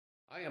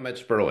Hi, I'm Ed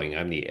Sperling.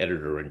 I'm the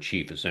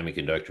editor-in-chief of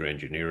Semiconductor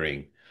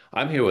Engineering.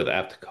 I'm here with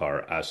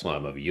Aftkhar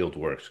Aslam of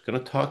yieldWerx, going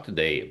to talk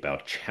today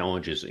about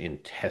challenges in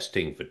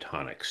testing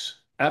photonics.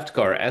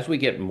 Aftkhar, as we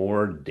get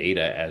more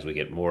data, as we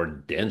get more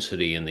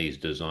density in these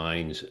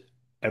designs,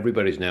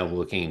 everybody's now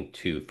looking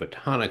to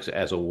photonics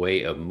as a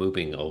way of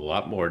moving a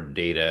lot more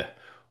data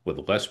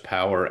with less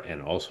power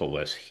and also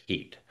less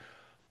heat.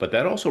 But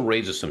that also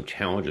raises some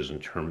challenges in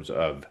terms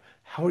of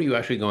how are you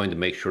actually going to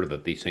make sure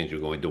that these things are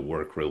going to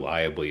work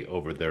reliably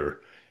over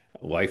their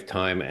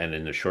lifetime and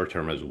in the short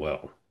term as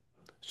well.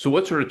 So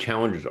what sort of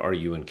challenges are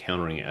you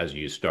encountering as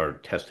you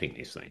start testing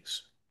these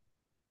things?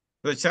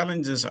 The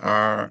challenges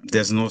are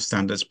there's no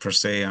standards per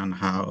se on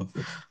how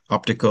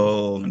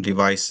optical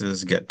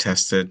devices get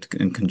tested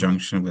in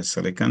conjunction with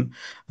silicon,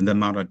 and the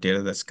amount of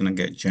data that's going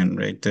to get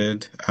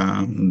generated,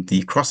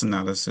 the cross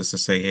analysis to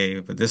say, hey,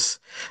 with this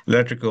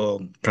electrical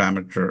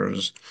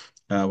parameters,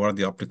 what are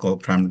the optical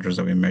parameters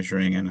that we're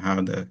measuring, and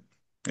how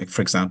like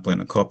for example,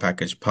 in a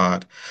co-packaged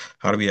part,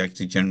 how do we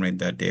actually generate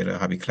that data,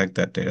 how we collect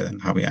that data,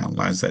 and how we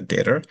analyze that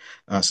data?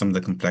 Some of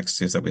the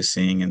complexities that we're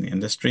seeing in the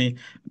industry.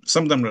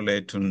 Some of them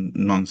relate to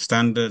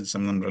non-standard,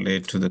 some of them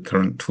relate to the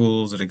current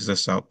tools that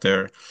exist out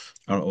there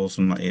are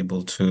also not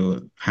able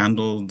to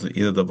handle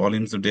either the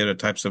volumes of data,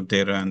 types of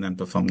data, and then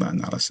perform the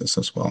analysis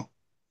as well.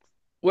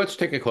 Let's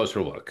take a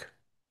closer look.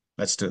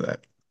 Let's do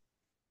that.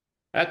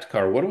 At the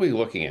car, what are we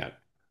looking at?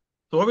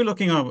 So what we're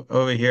looking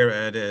over here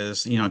at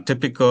is,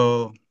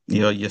 typical,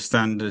 your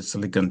standard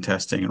silicon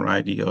testing,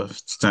 right? Your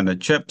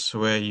standard chips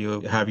where you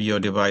have your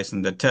device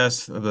in the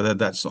test, whether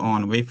that's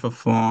on wafer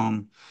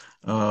form,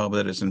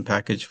 whether it's in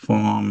package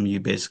form. You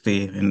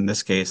basically, in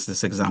this case,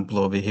 this example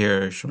over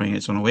here is showing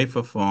it's on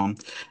wafer form,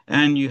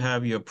 and you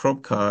have your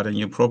probe card, and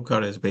your probe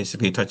card is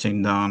basically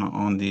touching down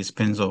on these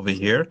pins over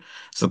here,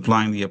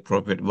 supplying the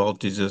appropriate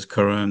voltages,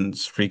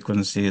 currents,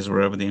 frequencies,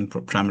 wherever the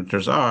input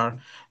parameters are.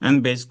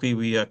 And basically,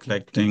 we are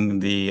collecting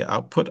the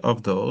output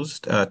of those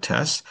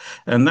tests,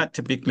 and that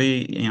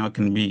typically,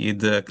 can be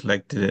either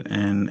collected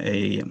in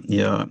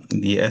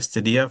the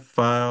STDF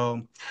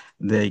file.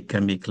 They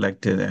can be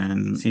collected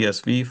in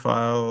CSV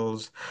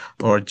files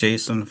or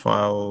JSON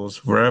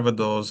files, wherever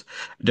those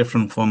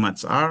different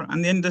formats are.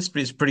 And the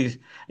industry is pretty,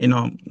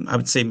 I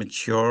would say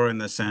mature in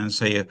the sense,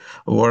 hey,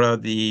 what are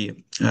the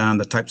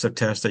types of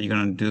tests that you're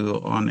going to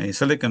do on a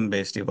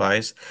silicon-based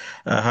device?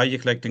 How are you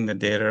collecting the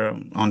data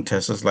on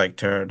tests like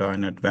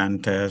Teradyne,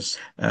 Advantest,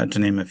 to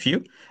name a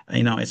few?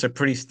 It's a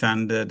pretty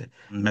standard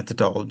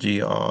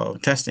methodology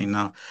of testing.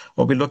 Now,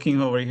 what we're looking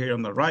over here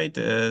on the right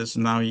is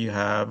now you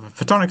have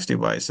photonics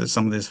devices.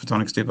 Some of these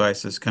photonics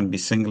devices can be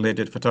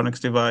singulated photonics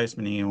device,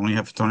 meaning you only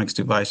have photonics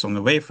device on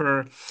the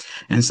wafer.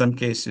 In some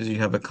cases, you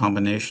have a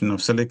combination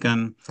of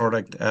silicon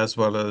product as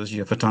well as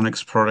your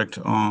photonics product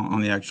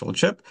on the actual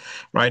chip,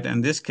 right?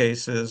 In this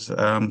cases,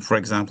 for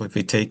example, if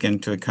we take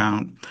into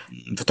account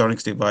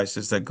photonics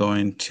devices that go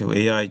into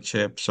AI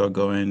chips or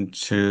go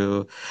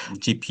into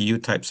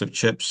GPU types of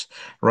chips,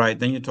 right?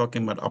 Then you're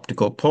talking about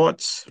optical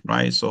ports,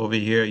 right? So over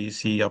here you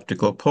see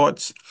optical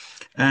ports,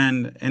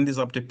 and in these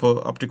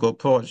optical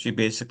ports, you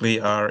basically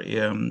are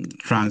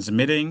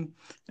transmitting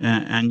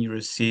and you're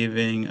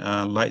receiving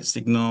light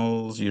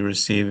signals, you're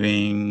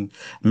receiving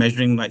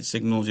measuring light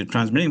signals, you're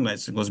transmitting light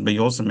signals, but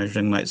you're also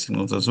measuring light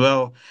signals as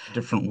well,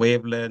 different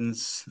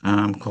wavelengths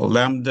called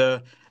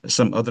lambda,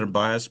 some other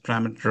bias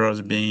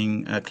parameters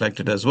being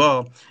collected as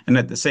well. And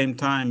at the same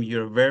time,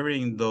 you're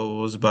varying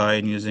those by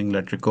using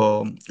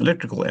electrical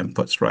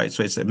inputs, right?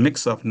 So it's a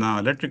mix of now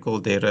electrical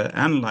data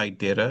and light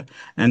data.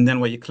 And then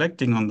what you're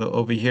collecting on the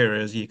over here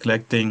is you're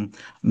collecting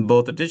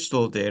both the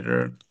digital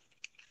data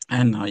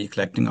and now you're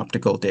collecting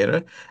optical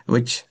data,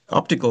 which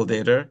optical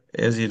data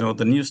is,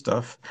 the new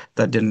stuff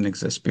that didn't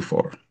exist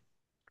before.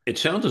 It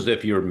sounds as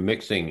if you're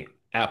mixing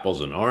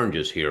apples and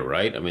oranges here,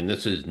 right? I mean,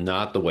 this is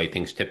not the way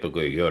things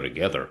typically go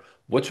together.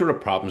 What sort of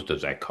problems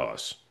does that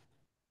cause?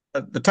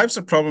 The types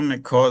of problem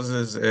it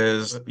causes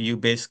is you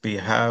basically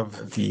have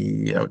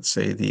I would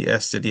say, the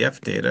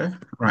STDF data,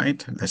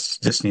 right? That's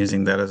just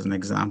using that as an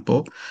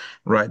example,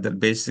 right? That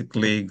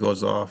basically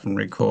goes off and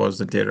records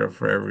the data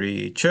for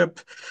every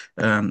chip,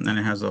 and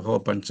it has a whole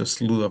bunch of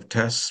slew of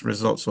test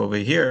results over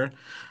here.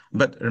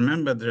 But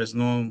remember, there's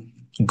no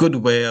good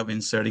way of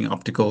inserting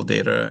optical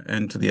data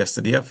into the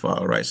STDF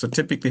file, right? So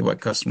typically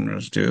what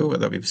customers do,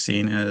 what we've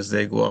seen is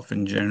they go off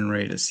and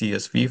generate a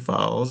CSV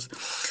files.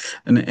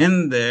 And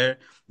in there,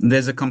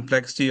 there's a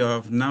complexity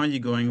of now you're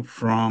going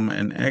from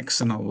an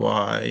X and a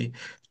Y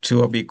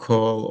to what we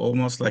call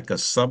almost like a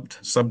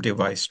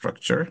sub-device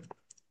structure,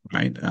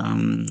 right?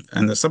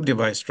 And the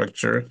sub-device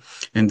structure,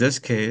 in this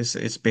case,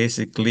 it's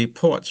basically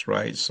ports,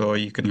 right? So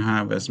you can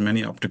have as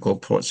many optical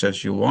ports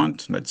as you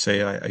want. Let's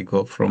say I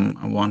go from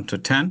 1 to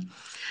 10,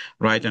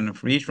 right? And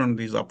for each one of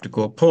these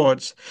optical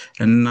ports,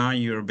 and now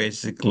you're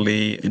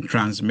basically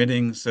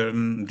transmitting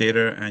certain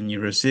data and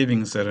you're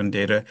receiving certain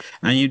data,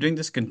 and you're doing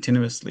this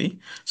continuously.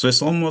 So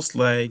it's almost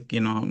like,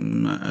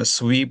 a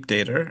sweep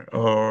data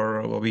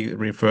or what we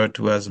refer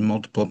to as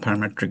multiple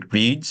parametric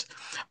reads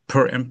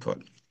per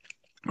input.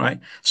 right?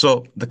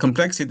 So the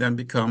complexity then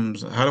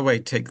becomes how do I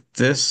take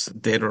this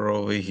data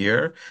over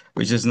here,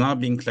 which is now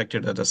being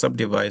collected at a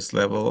sub-device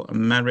level,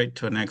 map it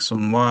to an X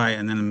and Y,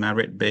 and then map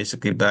it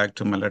basically back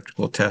to my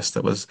electrical test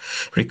that was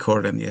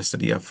recorded in the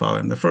SDF file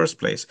in the first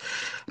place.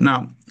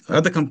 Now,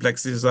 other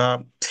complexities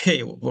are,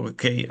 hey, well,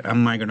 okay,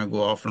 am I going to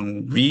go off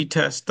and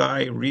retest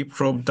die,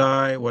 reprobe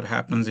die? What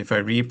happens if I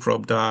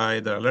reprobe die?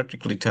 They're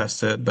electrically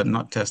tested, but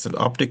not tested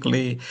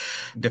optically.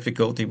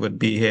 Difficulty would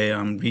be, hey,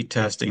 I'm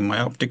retesting my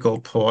optical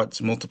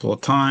ports multiple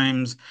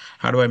times.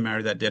 How do I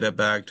marry that data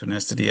back to an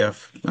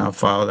STDF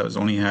file that was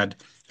only had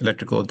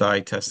electrical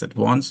die tested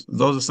once?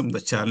 Those are some of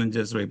the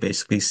challenges we're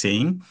basically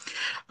seeing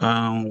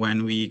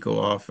when we go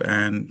off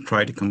and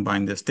try to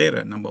combine this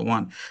data, number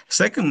one.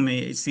 Secondly,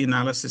 it's the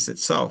analysis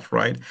itself,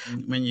 right?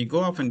 When you go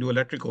off and do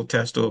electrical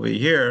test over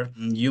here,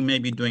 you may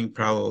be doing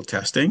parallel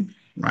testing,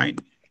 right?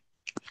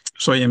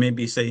 So you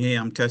maybe say, hey,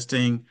 I'm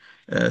testing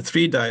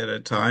three die at a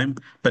time.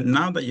 But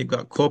now that you've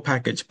got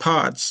co-packaged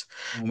parts,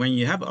 when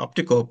you have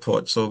optical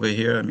ports over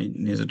here, I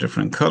mean, these are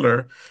different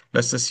color.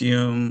 Let's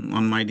assume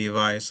on my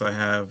device I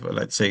have,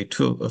 let's say,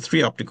 two or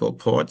three optical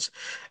ports.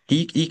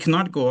 You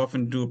cannot go off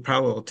and do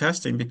parallel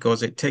testing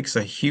because it takes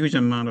a huge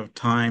amount of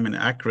time and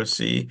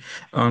accuracy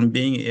on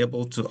being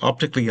able to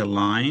optically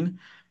align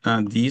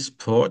these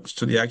ports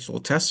to the actual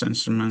test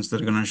instruments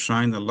that are going to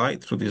shine the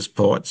light through these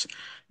ports,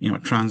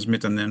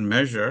 transmit and then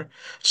measure.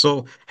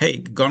 So, hey,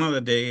 gone are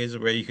the days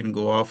where you can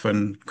go off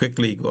and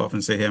quickly go off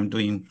and say, hey, I'm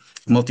doing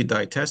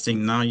multi-die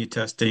testing. Now you're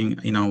testing,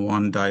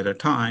 one die at a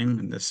time.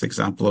 In this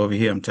example over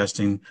here, I'm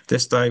testing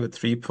this die with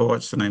three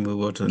ports, then I move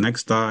over to the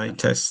next die,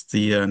 test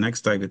the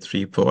next die with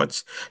three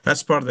ports.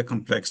 That's part of the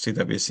complexity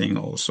that we're seeing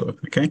also.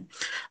 Okay.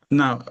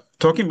 Now,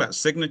 talking about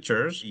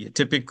signatures, your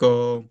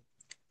typical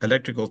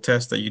electrical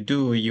test that you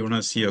do, you want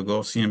to see a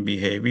Gaussian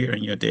behavior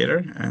in your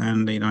data.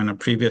 And, in a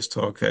previous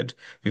talk,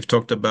 we've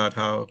talked about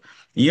how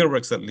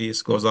yieldWerx at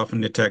least goes off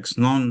and detects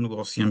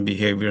non-Gaussian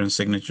behavior and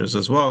signatures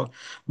as well.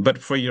 But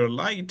for your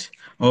light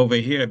over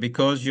here,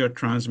 because you're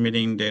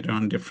transmitting data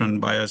on different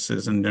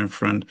biases and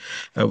different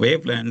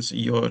wavelengths,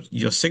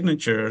 your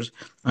signatures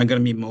are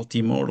going to be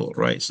multimodal,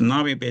 right? So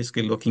now we're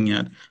basically looking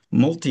at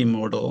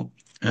multimodal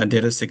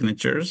data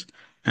signatures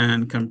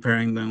and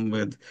comparing them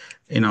with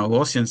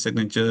Gaussian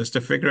signatures to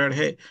figure out,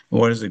 hey,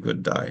 what is a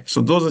good die? So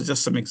those are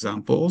just some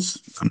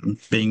examples. I'm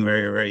being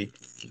very, very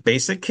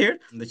basic here.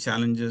 The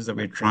challenges that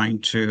we're trying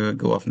to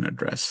go off and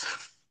address.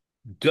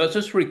 Does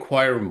this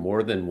require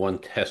more than one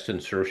test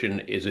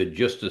insertion? Is it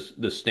just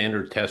the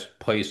standard test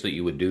place that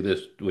you would do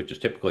this, which is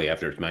typically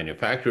after it's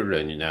manufactured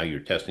and now you're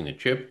testing a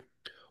chip?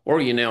 Or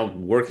are you now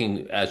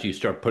working as you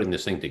start putting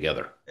this thing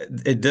together?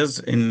 It does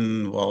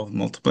involve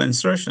multiple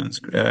insertions.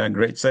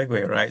 Great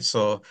segue, right?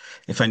 So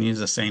if I use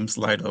the same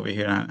slide over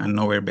here, I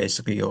know we're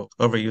basically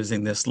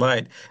overusing this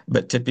slide,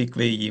 but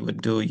typically you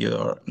would do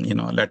your,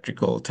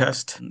 electrical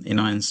test,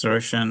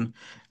 insertion.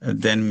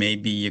 Then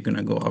maybe you're going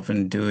to go off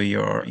and do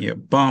your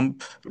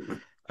bump.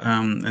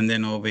 And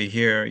then over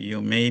here,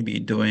 you may be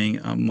doing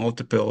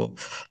multiple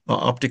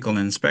optical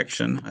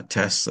inspection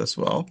tests as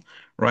well,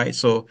 right?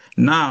 So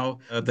now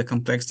the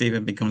complexity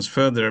even becomes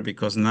further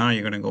because now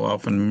you're going to go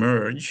off and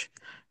merge,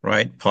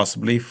 right?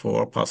 Possibly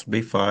four,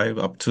 possibly five,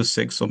 up to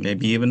six, or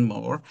maybe even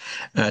more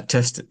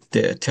test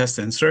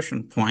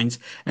insertion points,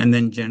 and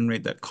then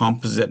generate that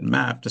composite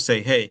map to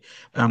say, hey,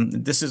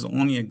 this is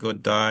only a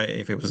good die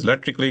if it was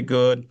electrically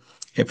good,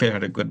 if it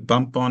had a good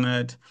bump on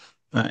it,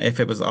 if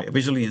it was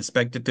visually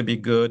inspected to be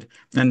good.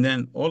 And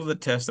then all of the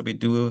tests that we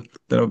do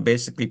that are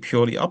basically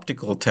purely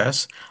optical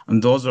tests,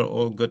 and those are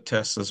all good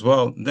tests as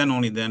well. Then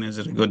only then is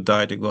it a good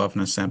die to go off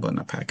and assemble in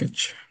a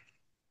package.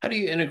 How do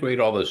you integrate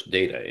all this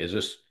data? Is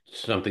this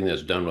something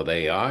that's done with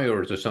AI,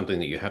 or is this something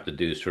that you have to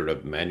do sort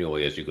of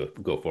manually as you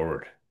go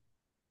forward?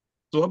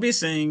 So what we're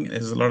seeing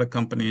is a lot of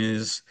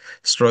companies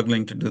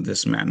struggling to do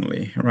this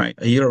manually, right?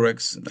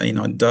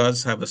 yieldWerx,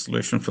 does have a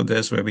solution for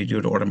this where we do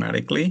it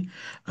automatically.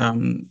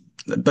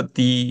 But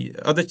the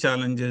other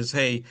challenge is,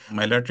 hey,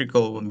 my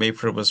electrical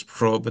wafer was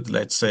probed with,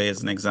 let's say,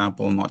 as an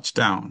example, notch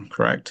down,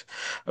 correct?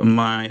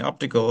 My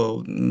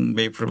optical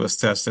wafer was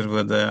tested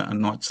with a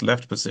notch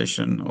left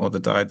position, or the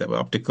die that we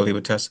optically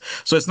would test.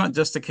 So it's not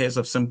just a case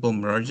of simple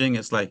merging.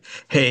 It's like,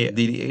 hey,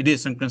 the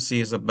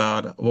idiosyncrasy is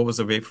about what was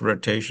the wafer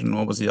rotation,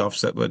 what was the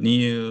offset with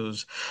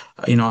use,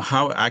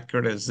 how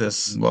accurate is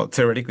this? Well,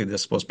 theoretically, this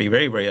is supposed to be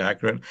very, very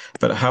accurate,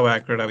 but how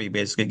accurate are we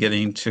basically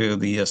getting to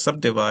the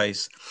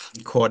sub-device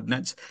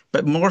coordinates?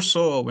 But more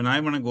so, when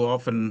I want to go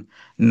off and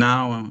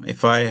now,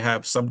 if I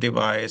have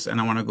sub-device and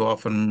I want to go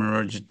off and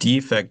merge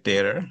defect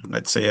data,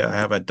 let's say I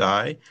have a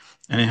die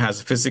and it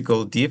has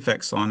physical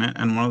defects on it,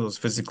 and one of those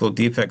physical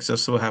defects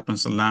just so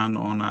happens to land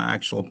on an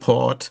actual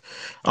port,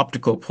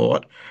 optical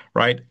port,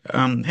 right?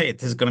 Hey,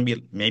 there's going to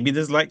be maybe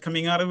there's light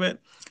coming out of it.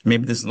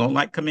 Maybe there's no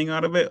light coming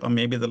out of it, or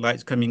maybe the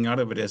light coming out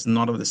of it is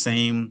not of the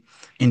same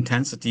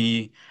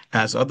intensity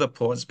as other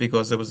ports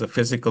because there was a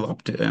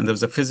and there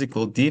was a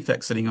physical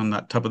defect sitting on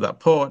that top of that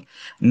port.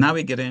 Now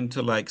we get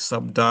into like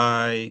sub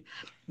die,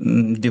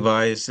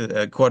 device,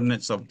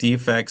 coordinates of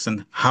defects,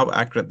 and how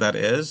accurate that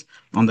is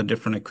on the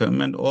different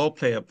equipment all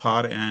play a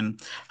part in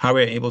how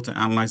we're able to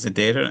analyze the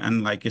data.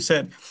 And like you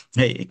said,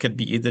 hey, it could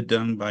be either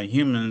done by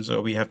humans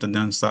or we have to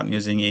then start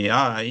using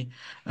AI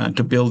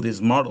to build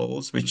these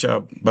models, which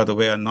are, by the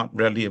way, are not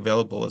readily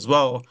available as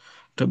well,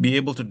 to be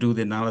able to do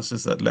the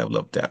analysis at level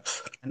of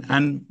depth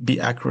and be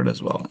accurate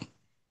as well.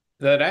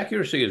 That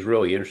accuracy is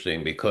really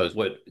interesting because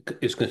what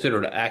is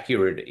considered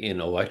accurate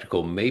in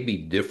electrical may be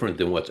different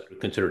than what's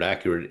considered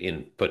accurate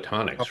in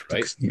photonics, right?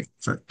 Optics, yeah,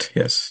 fact,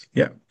 yes,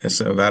 yeah,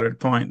 it's a valid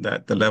point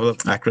that the level of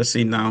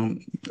accuracy now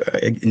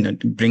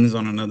brings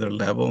on another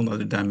level,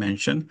 another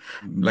dimension.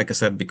 Like I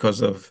said,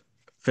 because of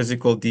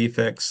physical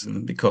defects,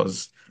 and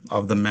because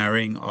of the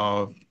marrying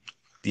of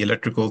the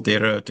electrical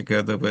data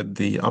together with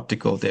the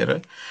optical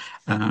data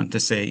to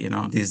say,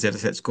 these data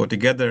sets go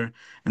together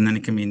and then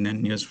it can be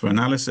then used for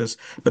analysis.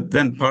 But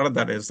then part of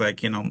that is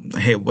like,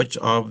 hey, which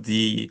of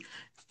the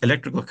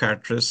electrical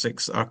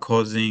characteristics are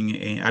causing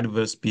a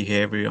adverse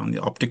behavior on the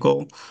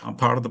optical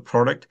part of the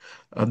product.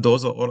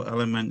 Those are all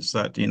elements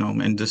that,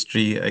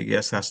 industry, I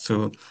guess, has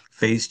to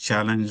face,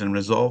 challenge, and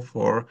resolve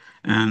for.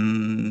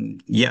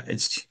 And yeah,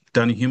 it's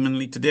done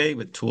humanly today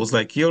with tools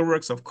like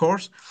yieldWerx, of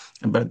course.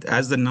 But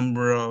as the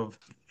number of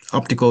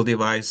optical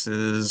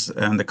devices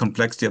and the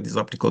complexity of these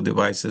optical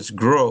devices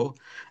grow,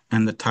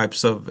 and the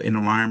types of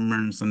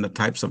environments and the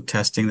types of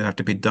testing that have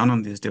to be done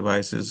on these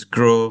devices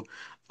grow,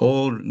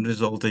 all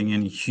resulting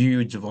in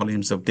huge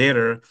volumes of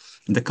data,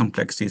 the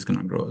complexity is going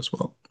to grow as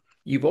well.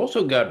 You've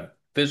also got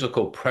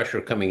physical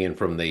pressure coming in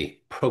from the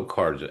probe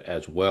cards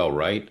as well,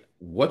 right?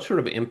 What sort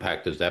of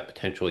impact does that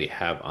potentially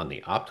have on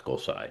the optical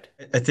side?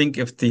 I think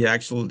if the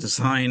actual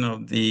design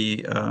of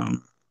the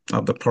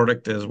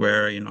product is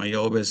where you're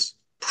always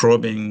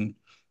probing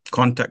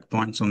contact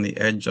points on the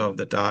edge of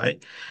the die,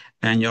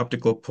 and your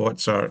optical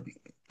ports are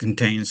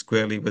contained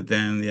squarely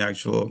within the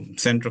actual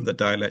center of the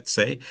die, let's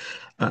say.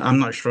 I'm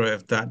not sure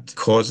if that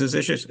causes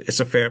issues. It's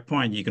a fair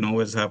point. You can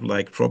always have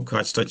like probe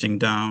cards touching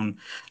down,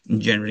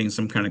 generating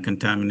some kind of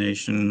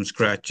contamination,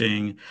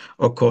 scratching,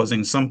 or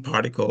causing some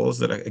particles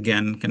that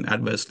again can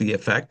adversely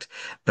affect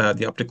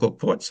the optical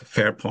ports.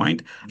 Fair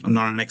point. I'm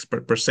not an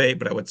expert per se,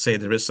 but I would say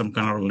there is some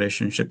kind of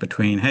relationship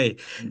between, hey,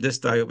 this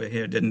die over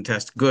here didn't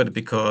test good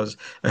because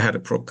I had a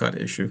probe card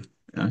issue.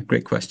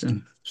 Great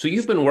question. So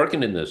you've been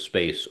working in this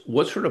space.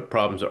 What sort of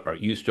problems are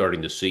you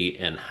starting to see,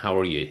 and how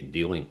are you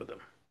dealing with them?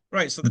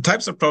 Right. So the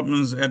types of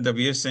problems that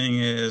we are seeing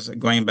is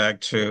going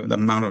back to the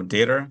amount of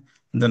data,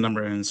 the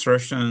number of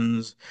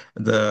insertions,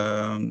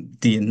 the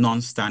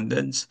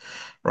non-standards,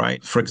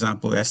 right? For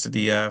example,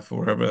 SDF or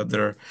whatever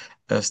other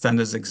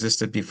standards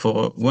existed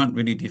before weren't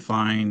really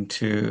defined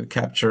to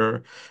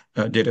capture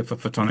data for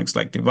photonics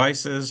like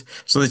devices.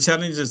 So the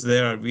challenges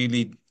there are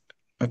really,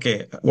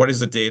 okay, what is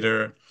the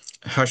data?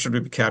 How should we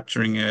be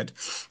capturing it?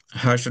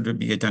 How should we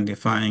be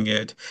identifying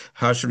it?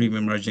 How should we be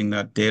merging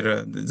that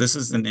data? This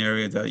is an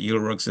area that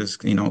yieldWerx is,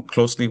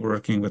 closely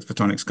working with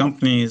photonics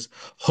companies.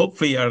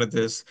 Hopefully, out of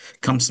this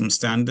comes some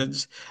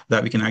standards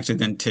that we can actually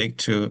then take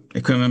to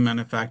equipment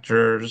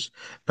manufacturers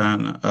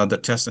and the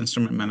test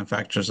instrument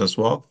manufacturers as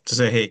well to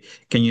say, hey,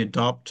 can you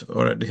adopt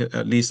or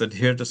at least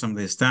adhere to some of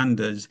these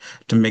standards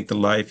to make the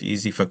life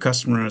easy for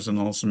customers and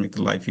also make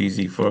the life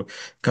easy for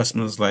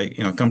customers like,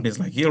 companies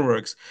like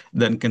yieldWerx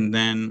then can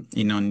then,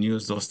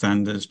 use those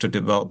standards to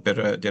develop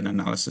better data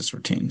analysis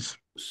routines.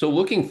 So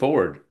looking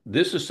forward,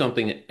 this is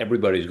something that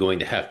everybody's going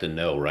to have to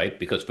know, right?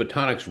 Because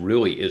photonics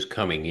really is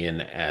coming in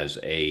as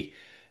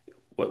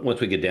once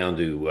we get down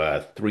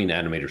to 3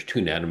 nanometers, 2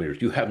 nanometers,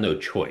 you have no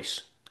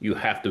choice. You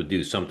have to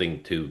do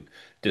something to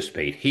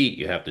dissipate heat.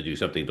 You have to do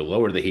something to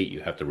lower the heat. You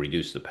have to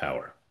reduce the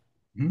power.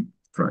 Mhm.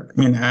 Correct.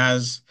 I mean,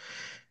 as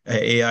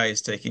AI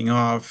is taking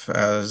off,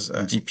 as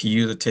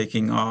GPUs are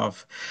taking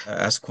off,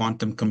 as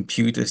quantum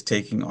compute is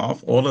taking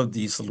off, all of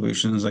these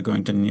solutions are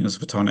going to use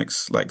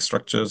photonics like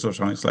structures,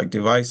 photonics like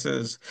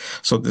devices.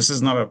 So this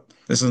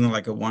isn't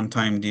like a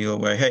one-time deal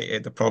where, hey,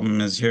 the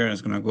problem is here and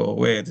it's going to go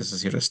away. This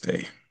is here to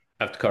stay.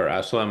 Aftkhar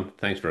Aslam,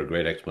 thanks for a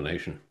great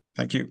explanation.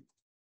 Thank you.